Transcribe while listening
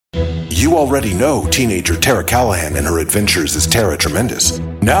You already know teenager Tara Callahan and her adventures as Tara Tremendous.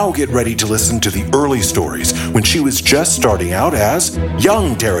 Now get ready to listen to the early stories when she was just starting out as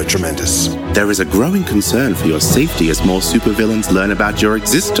young Tara Tremendous. There is a growing concern for your safety as more supervillains learn about your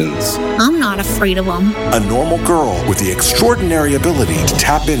existence. I'm not afraid of them. A normal girl with the extraordinary ability to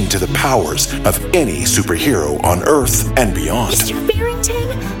tap into the powers of any superhero on Earth and beyond. Mr.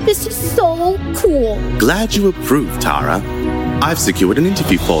 Barrington, this is so cool. Glad you approve, Tara. I've secured an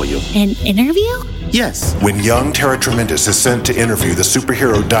interview for you. An interview? Yes. When young Tara Tremendous is sent to interview the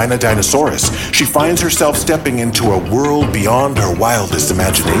superhero Dinosaurus, she finds herself stepping into a world beyond her wildest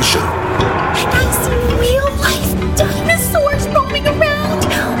imagination. I see real-life dinosaurs roaming around.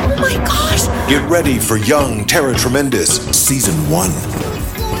 Oh my gosh. Get ready for young Tara Tremendous Season 1.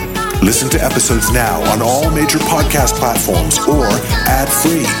 Listen to episodes now on all major podcast platforms or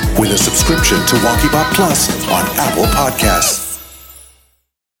ad-free with a subscription to WonkyBot Plus on Apple Podcasts.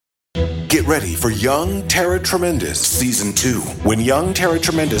 Get ready for Young Tara Tremendous Season 2, when young Tara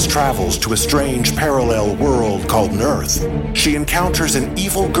Tremendous travels to a strange parallel world called Earth. She encounters an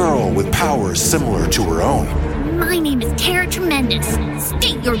evil girl with powers similar to her own. My name is Tara Tremendous.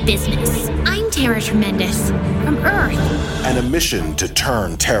 State your business. I'm Tara Tremendous from Earth. And a mission to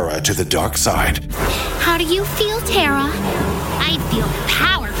turn Tara to the dark side. How do you feel, Tara? I feel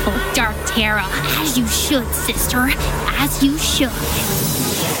powerful, Dark Tara. As you should, sister. As you should.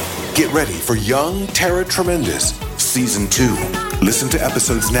 Get ready for Young Tara Tremendous Season 2. Listen to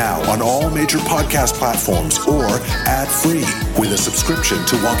episodes now on all major podcast platforms or ad-free with a subscription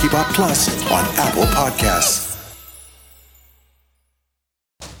to WonkyBot Plus on Apple Podcasts.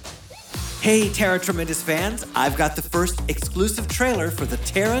 Hey, Tara Tremendous fans, I've got the first exclusive trailer for the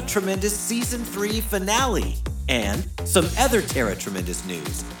Tara Tremendous Season 3 finale and some other Tara Tremendous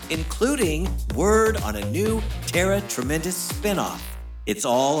news, including word on a new Tara Tremendous spinoff. It's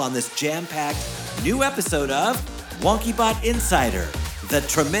all on this jam-packed new episode of WonkyBot Insider, the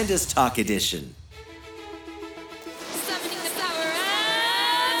Tremendous Talk Edition. Summoning the power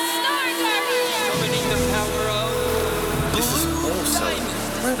of Star Garden! Summoning the power of... This is also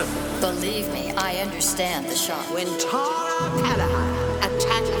incredible. Believe me, I understand the shock. When Tara Callahan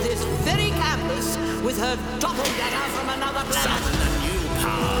attacked this very campus with her doppelganger from another planet. Summon a new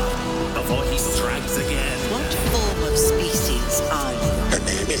power before he strikes again. What form of species are you? Her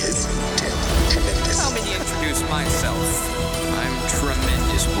name is Tara Tremendous. Allow me to introduce myself. I'm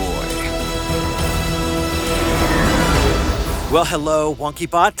Tremendous Boy. Well, hello,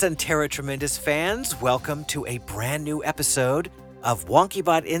 WonkyBots and Tara Tremendous fans. Welcome to a brand new episode of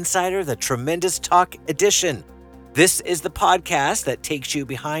WonkyBot Insider, the Tremendous Talk Edition. This is the podcast that takes you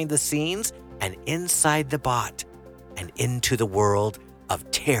behind the scenes and inside the bot and into the world of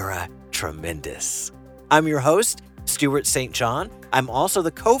Tara Tremendous. I'm your host, Stewart St John. I'm also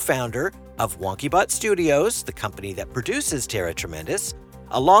the co-founder of WonkyBot Studios, the company that produces Tara Tremendous,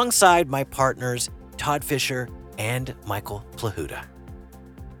 alongside my partners Todd Fisher and Michael Plahuta.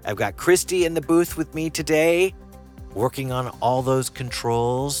 I've got Christy in the booth with me today, working on all those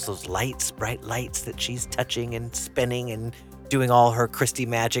controls, those lights, bright lights that she's touching and spinning and doing all her Christy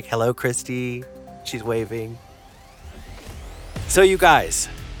magic. Hello, Christy. She's waving. So you guys,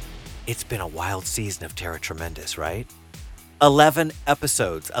 it's been a wild season of Tara Tremendous, right? 11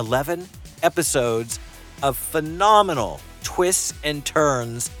 episodes of phenomenal twists and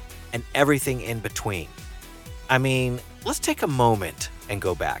turns and everything in between. I mean, let's take a moment and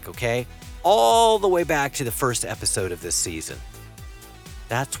go back, okay? All the way back to the first episode of this season.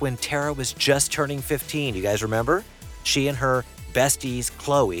 That's when Tara was just turning 15. You guys remember? She and her besties,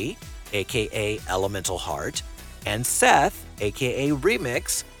 Chloe, aka Elemental Heart, and Seth, aka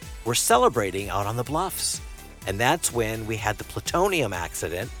Remix, were celebrating out on the bluffs. And that's when we had the plutonium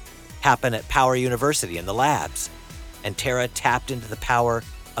accident happen at Power University in the labs. And Tara tapped into the power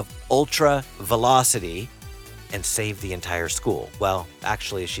of ultra velocity and saved the entire school. Well,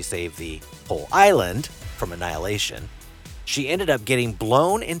 actually, she saved the whole island from annihilation. She ended up getting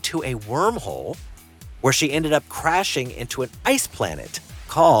blown into a wormhole where she ended up crashing into an ice planet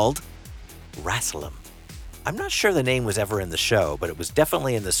called Rassilum. I'm not sure the name was ever in the show, but it was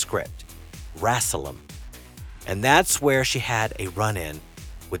definitely in the script. Rassilum. And that's where she had a run-in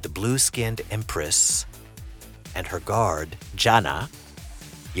with the blue-skinned Empress and her guard, Jana.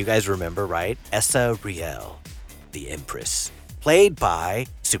 You guys remember, right? Essa Riel, the Empress, played by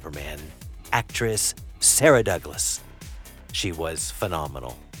Superman actress Sarah Douglas. She was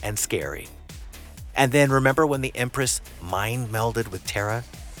phenomenal and scary. And then remember when the Empress mind melded with Tara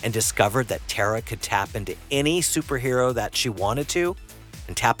and discovered that Tara could tap into any superhero that she wanted to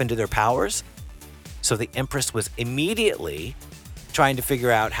and tap into their powers? So the Empress was immediately trying to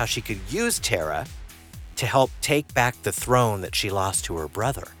figure out how she could use Terra to help take back the throne that she lost to her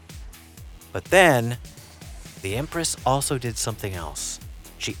brother. But then, the Empress also did something else.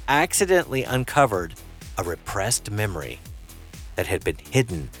 She accidentally uncovered a repressed memory that had been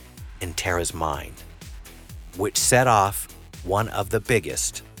hidden in Terra's mind, which set off one of the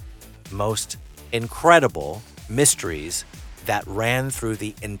biggest, most incredible mysteries that ran through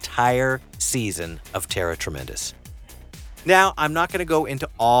the entire season of Terra Tremendous. Now, I'm not going to go into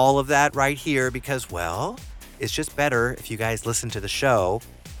all of that right here because, well, it's just better if you guys listen to the show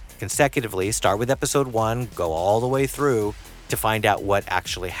consecutively, start with episode 1, go all the way through to find out what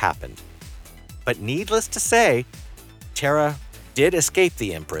actually happened. But needless to say, Terra did escape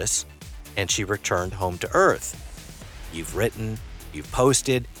the Empress, and she returned home to Earth. You've written, you've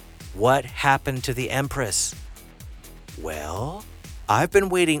posted, what happened to the Empress? Well, I've been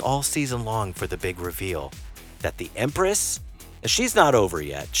waiting all season long for the big reveal that the Empress, she's not over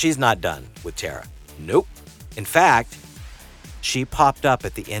yet. She's not done with Terra. Nope. In fact, she popped up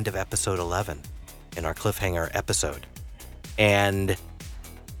at the end of episode 11 in our cliffhanger episode. And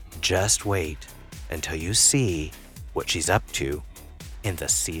just wait until you see what she's up to in the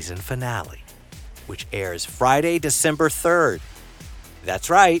season finale, which airs Friday, December 3rd. That's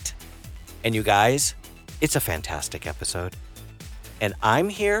right. And you guys, it's a fantastic episode. And I'm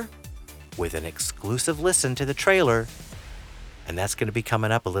here with an exclusive listen to the trailer, and that's going to be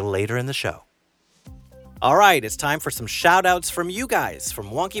coming up a little later in the show. All right, it's time for some shout-outs from you guys, from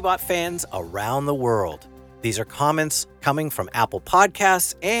WonkyBot fans around the world. These are comments coming from Apple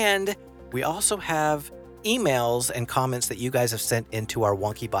Podcasts, and we also have emails and comments that you guys have sent into our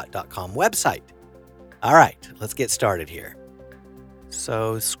wonkybot.com website. All right, let's get started here.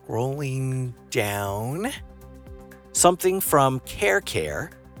 So scrolling down, something from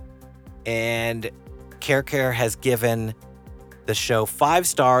Care, and Care has given the show 5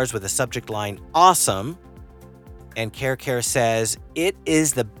 stars with a subject line, awesome. And Care says, it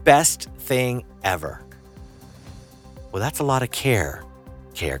is the best thing ever. Well, that's a lot of care,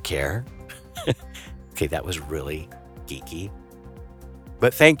 Care. Okay, that was really geeky.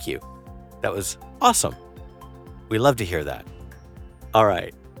 But thank you. That was awesome. We love to hear that. All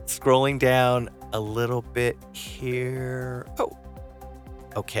right, scrolling down a little bit here. Oh,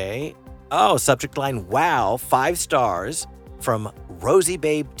 okay. Oh, subject line, wow, 5 stars from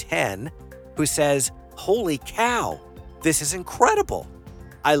RosieBabe10, who says, holy cow, this is incredible.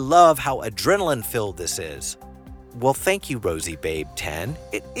 I love how adrenaline-filled this is. Well, thank you, RosieBabe10.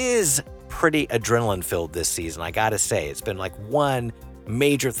 It is pretty adrenaline-filled this season, I gotta say. It's been like one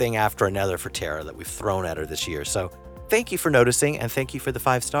major thing after another for Terra that we've thrown at her this year. So thank you for noticing, and thank you for the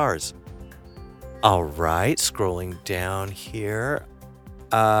 5 stars. All right, scrolling down here.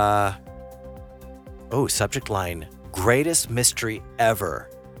 Subject line, greatest mystery ever.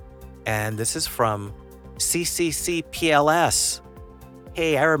 And this is from CCCPLS.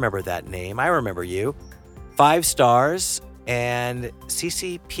 Hey, I remember that name. I remember you. 5 stars. And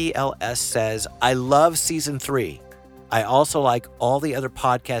CCPLS says, I love season 3. I also like all the other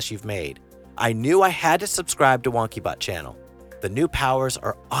podcasts you've made. I knew I had to subscribe to WonkyBot channel. The new powers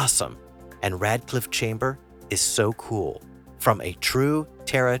are awesome. And Radcliffe Chamber is so cool. From a true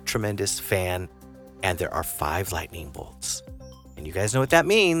Terra Tremendous fan. And there are 5 lightning bolts. And you guys know what that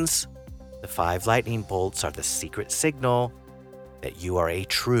means. The 5 lightning bolts are the secret signal that you are a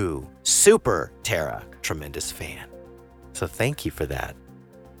true super Terra Tremendous fan. So thank you for that.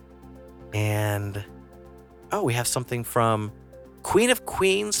 And, we have something from Queen of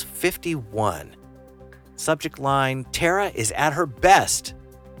Queens 51. Subject line, Terra is at her best.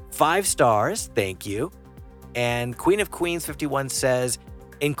 5 stars, thank you. And Queen of Queens 51 says,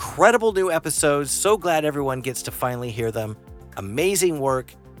 incredible new episodes. So glad everyone gets to finally hear them. Amazing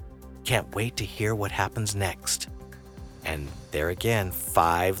work. Can't wait to hear what happens next. And there again,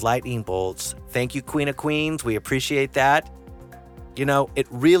 5 lightning bolts. Thank you, Queen of Queens. We appreciate that. You know, it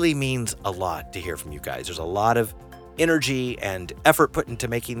really means a lot to hear from you guys. There's a lot of energy and effort put into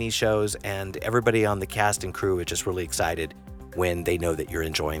making these shows, and everybody on the cast and crew is just really excited when they know that you're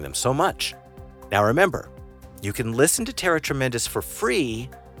enjoying them so much. Now remember, you can listen to Terra Tremendous for free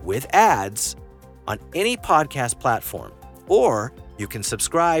with ads on any podcast platform, or you can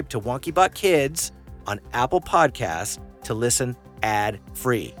subscribe to WonkyBot Kids on Apple Podcasts to listen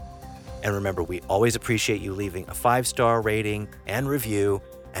ad-free. And remember, we always appreciate you leaving a 5-star rating and review,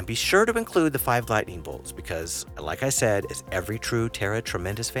 and be sure to include the 5 lightning bolts because, like I said, as every true Terra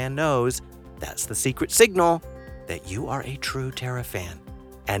Tremendous fan knows, that's the secret signal that you are a true Terra fan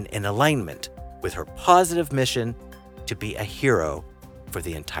and in alignment with her positive mission to be a hero for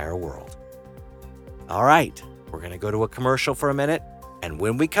the entire world. All right, We're going to go to a commercial for a minute, and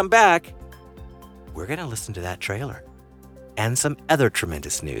when we come back, we're going to listen to that trailer and some other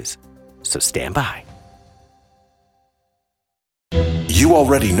tremendous news. So stand by. You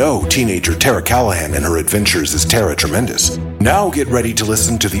already know teenager Tara Callahan and her adventures as Tara Tremendous. Now get ready to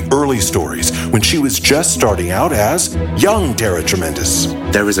listen to the early stories when she was just starting out as young Tara Tremendous.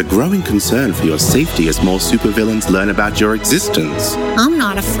 There is a growing concern for your safety as more supervillains learn about your existence. I'm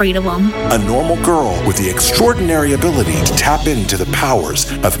not afraid of them. A normal girl with the extraordinary ability to tap into the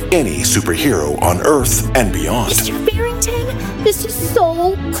powers of any superhero on Earth and beyond. Mr. Barrington, this is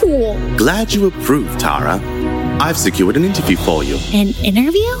so cool. Glad you approve, Tara. I've secured an interview for you. An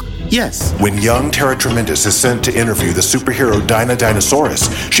interview? Yes. When young Tara Tremendous is sent to interview the superhero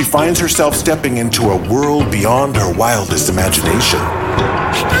Dinosaurus, she finds herself stepping into a world beyond her wildest imagination.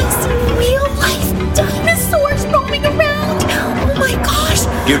 I see real-life dinosaurs roaming around. Oh my gosh.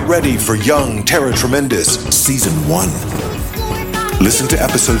 Get ready for young Tara Tremendous Season 1. Listen to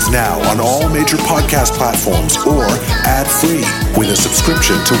episodes now on all major podcast platforms or ad-free with a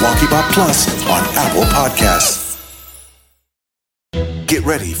subscription to WonkyBot Plus on Apple Podcasts. Get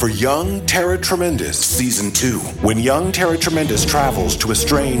ready for Young Tara Tremendous Season 2, when young Tara Tremendous travels to a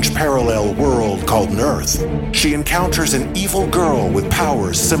strange parallel world called Nerth. She encounters an evil girl with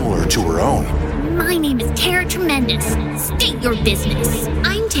powers similar to her own. My name is Tara Tremendous. State your business.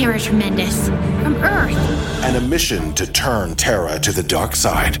 I'm Tara Tremendous from Earth. And a mission to turn Tara to the dark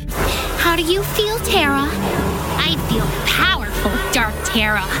side. How do you feel, Tara? I feel powerful, Dark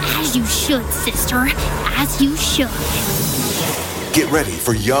Tara. As you should, sister. As you should. Get ready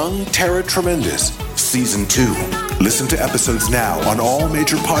for Young Tara Tremendous Season 2. Listen to episodes now on all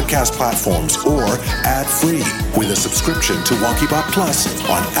major podcast platforms or ad-free with a subscription to WonkyBot Plus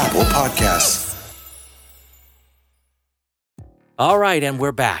on Apple Podcasts. All right, and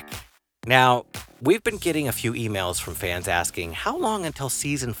we're back. Now, we've been getting a few emails from fans asking how long until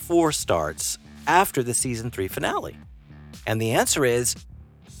Season 4 starts after the Season 3 finale? And the answer is,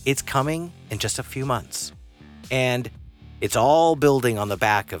 it's coming in just a few months. And it's all building on the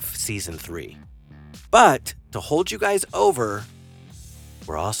back of Season 3. But to hold you guys over,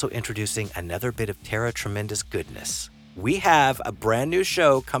 we're also introducing another bit of Tara Tremendous goodness. We have a brand new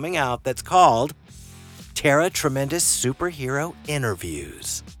show coming out that's called Tara Tremendous Superhero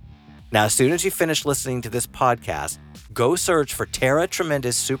Interviews. Now, as soon as you finish listening to this podcast, go search for Tara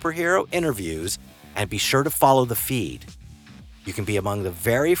Tremendous Superhero Interviews and be sure to follow the feed. You can be among the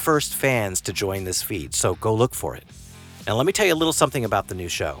very first fans to join this feed, so go look for it. Now, let me tell you a little something about the new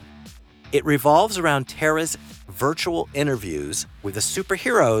show. It revolves around Tara's virtual interviews with the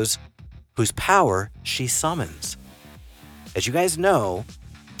superheroes whose power she summons. As you guys know,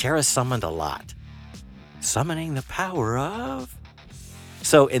 Tara summoned a lot. Summoning the power of...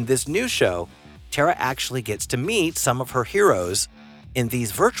 So in this new show, Tara actually gets to meet some of her heroes in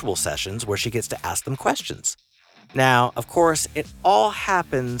these virtual sessions where she gets to ask them questions. Now, of course, it all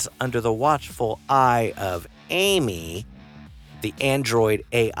happens under the watchful eye of Amy, the android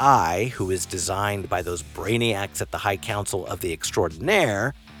AI who is designed by those brainiacs at the High Council of the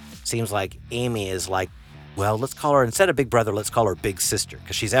Extraordinaire. Seems like Amy is like, well, let's call her, instead of Big Brother, let's call her Big Sister,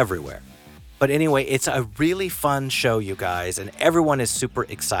 because she's everywhere. But anyway, it's a really fun show, you guys, and everyone is super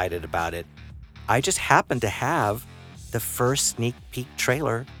excited about it. I just happen to have the first sneak peek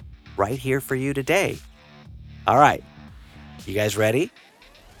trailer right here for you today. All right, you guys ready?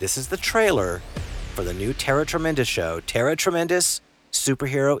 This is the trailer for the new Tara Tremendous show, Tara Tremendous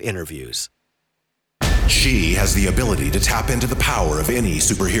Superhero Interviews. She has the ability to tap into the power of any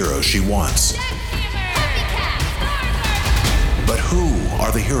superhero she wants. But who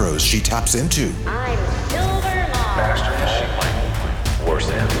are the heroes she taps into? I'm Master Machine. Worse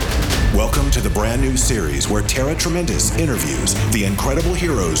than. Welcome to the brand new series where Tara Tremendous interviews the incredible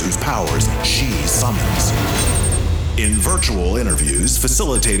heroes whose powers she summons. In virtual interviews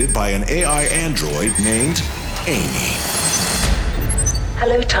facilitated by an AI android named Amy.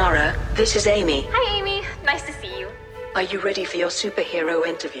 Hello, Tara. This is Amy. Hi, Amy. Nice to see you. Are you ready for your superhero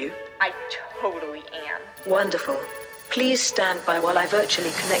interview? I totally am. Wonderful. Please stand by while I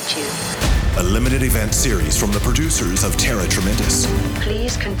virtually connect you. A limited event series from the producers of Tara Tremendous.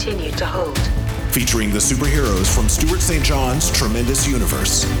 Please continue to hold. Featuring the superheroes from Stewart St John's Tremendous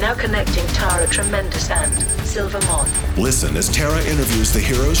Universe. Now connecting Tara Tremendous and Silvermon. Listen as Tara interviews the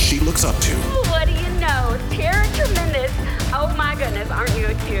heroes she looks up to. What do you know? Tara Tremendous. Oh my goodness, aren't you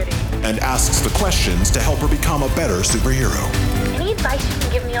a cutie? And asks the questions to help her become a better superhero. Any advice you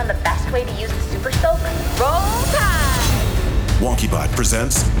can give me on the best way to use the Super Soak? Roll Tide! WonkyBot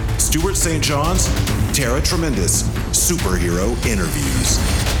presents Stewart St John's Tara Tremendous Superhero Interviews.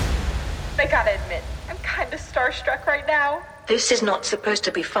 I gotta admit, I'm kinda starstruck right now. This is not supposed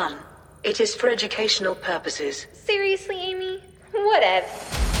to be fun. It is for educational purposes. Seriously, Amy? Whatever.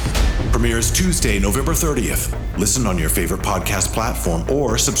 Premieres Tuesday, November 30th. Listen on your favorite podcast platform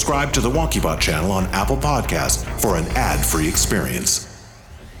or subscribe to the WonkyBot channel on Apple Podcasts for an ad-free experience.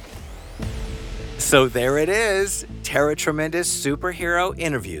 So there it is, Tara Tremendous superhero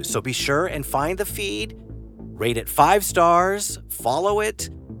interview. So be sure and find the feed, rate it 5 stars, follow it,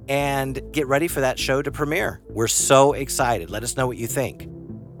 and get ready for that show to premiere. We're so excited. Let us know what you think.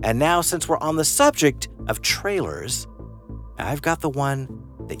 And now, since we're on the subject of trailers, I've got the one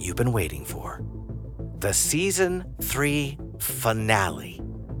that you've been waiting for. The Season 3 finale.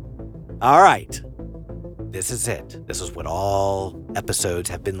 All right. This is it. This is what all episodes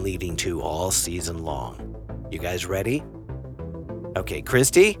have been leading to all season long. You guys ready? Okay,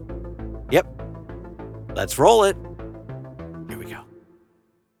 Christy? Yep. Let's roll it. Here we go.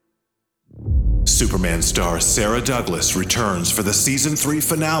 Superman star Sarah Douglas returns for the Season 3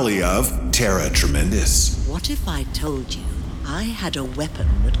 finale of Tara Tremendous. What if I told you I had a weapon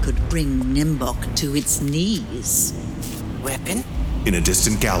that could bring Nimbok to its knees? Weapon? In a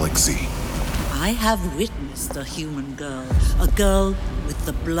distant galaxy, I have witnessed a human girl, a girl with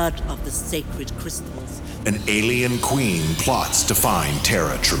the blood of the sacred crystals. an alien queen plots to find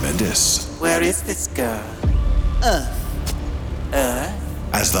Tara Tremendous. Where is this girl? Earth.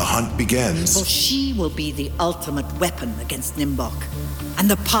 As the hunt begins, For she will be the ultimate weapon against Nimbok, and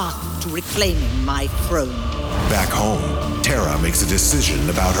the path to reclaiming my throne. back home, Tara makes a decision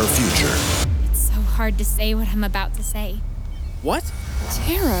about her future. It's so hard to say what I'm about to say. What?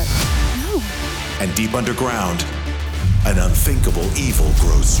 Tara, no. And deep underground, an unthinkable evil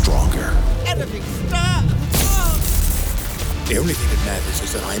grows stronger. Editing, stop! The only thing that matters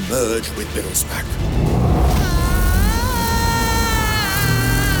is that I merge with Biddlesback.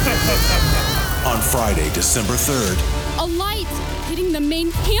 On Friday, December 3rd, A light hitting the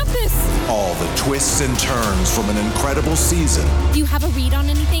main campus. all the twists and turns from an incredible season Do you have a read on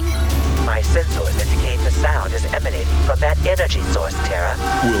anything? My sensors indicate the sound is emanating from that energy source, Tara.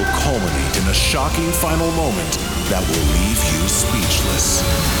 will culminate in a shocking final moment that will leave you speechless.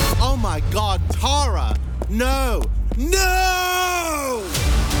 Oh my God, Tara! No! No!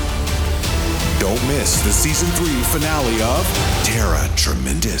 Don't miss the Season 3 finale of Tara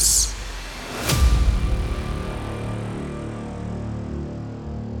Tremendous.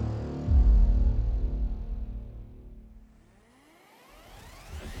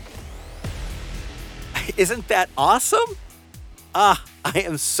 Isn't that awesome? I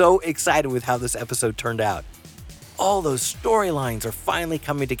am so excited with how this episode turned out. All those storylines are finally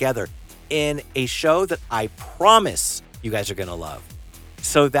coming together in a show that I promise you guys are going to love.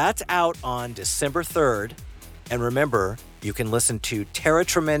 So that's out on December 3rd. And remember, you can listen to Tara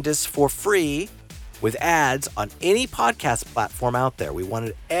Tremendous for free with ads on any podcast platform out there. We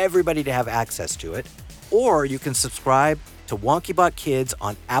wanted everybody to have access to it. Or you can subscribe to WonkyBot Kids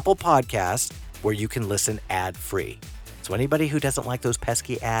on Apple Podcasts, where you can listen ad-free. So anybody who doesn't like those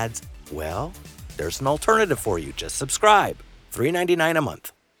pesky ads, well, there's an alternative for you. Just subscribe. $3.99 a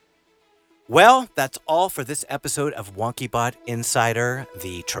month. Well, that's all for this episode of WonkyBot Insider,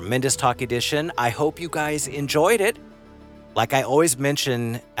 the Tremendous Talk Edition. I hope you guys enjoyed it. Like I always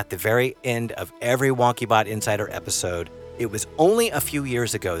mention at the very end of every WonkyBot Insider episode, it was only a few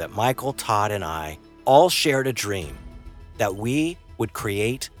years ago that Michael, Todd, and I all shared a dream that we would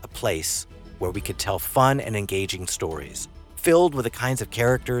create a place where we could tell fun and engaging stories, filled with the kinds of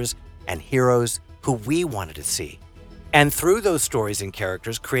characters and heroes who we wanted to see. And through those stories and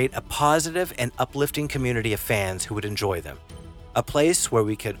characters, create a positive and uplifting community of fans who would enjoy them. A place where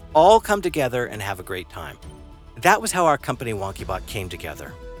we could all come together and have a great time. That was how our company WonkyBot came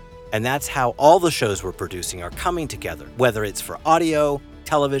together. And that's how all the shows we're producing are coming together, whether it's for audio,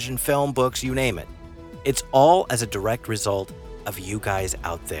 television, film, books, you name it. It's all as a direct result of you guys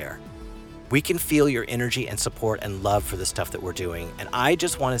out there. We can feel your energy and support and love for the stuff that we're doing. And I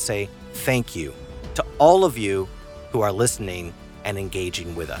just want to say thank you to all of you who are listening and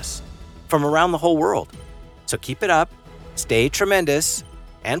engaging with us from around the whole world. So keep it up, stay tremendous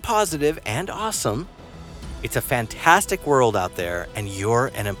and positive and awesome. It's a fantastic world out there, and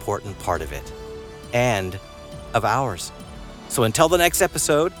you're an important part of it and of ours. So until the next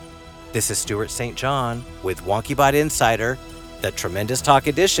episode, this is Stewart St. John with WonkyBot Insider, the Tremendous Talk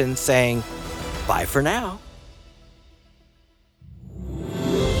Edition, saying bye for now.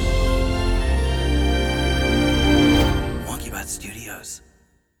 WonkyBot Studios.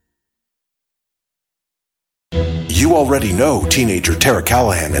 You You already know teenager Tara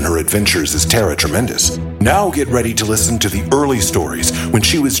Callahan and her adventures as Tara Tremendous. Now get ready to listen to the early stories when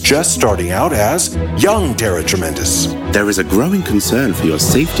she was just starting out as young Tara Tremendous. There is a growing concern for your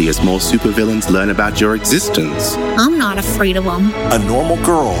safety as more supervillains learn about your existence. I'm not afraid of them. A normal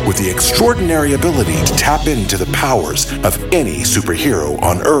girl with the extraordinary ability to tap into the powers of any superhero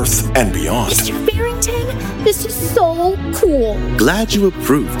on Earth and beyond. Mr. Barrington, this is so cool. Glad you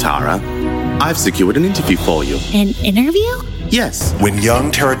approve, Tara. I've secured an interview for you. An interview? Yes. When young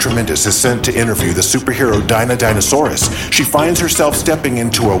Tara Tremendous is sent to interview the superhero Dinosaurus, she finds herself stepping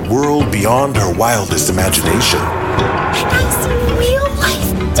into a world beyond her wildest imagination. I see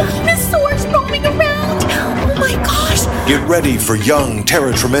real-life dinosaurs roaming around. Oh my gosh. Get ready for young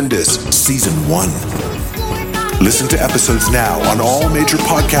Tara Tremendous Season 1. Listen to episodes now on all major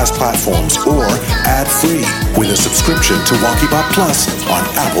podcast platforms or ad-free with a subscription to WonkyBot Plus on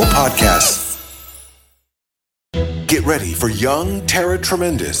Apple Podcasts. Get ready for young Tara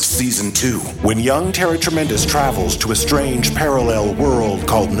Tremendous Season 2, when young Tara Tremendous travels to a strange parallel world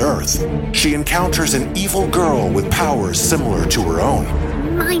called Earth. She encounters an evil girl with powers similar to her own.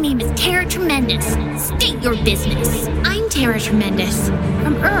 My name is Tara Tremendous. State your business. I'm Tara Tremendous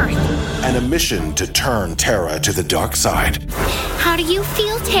from Earth. And a mission to turn Tara to the dark side. How do you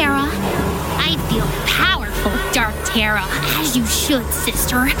feel, Tara? I feel powerful, Dark Tara. As you should,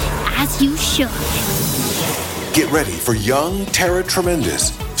 sister. As you should. Get ready for young Tara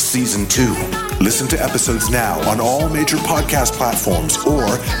Tremendous Season 2. Listen to episodes now on all major podcast platforms or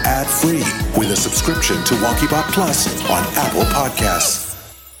ad-free with a subscription to WonkyBot Plus on Apple Podcasts.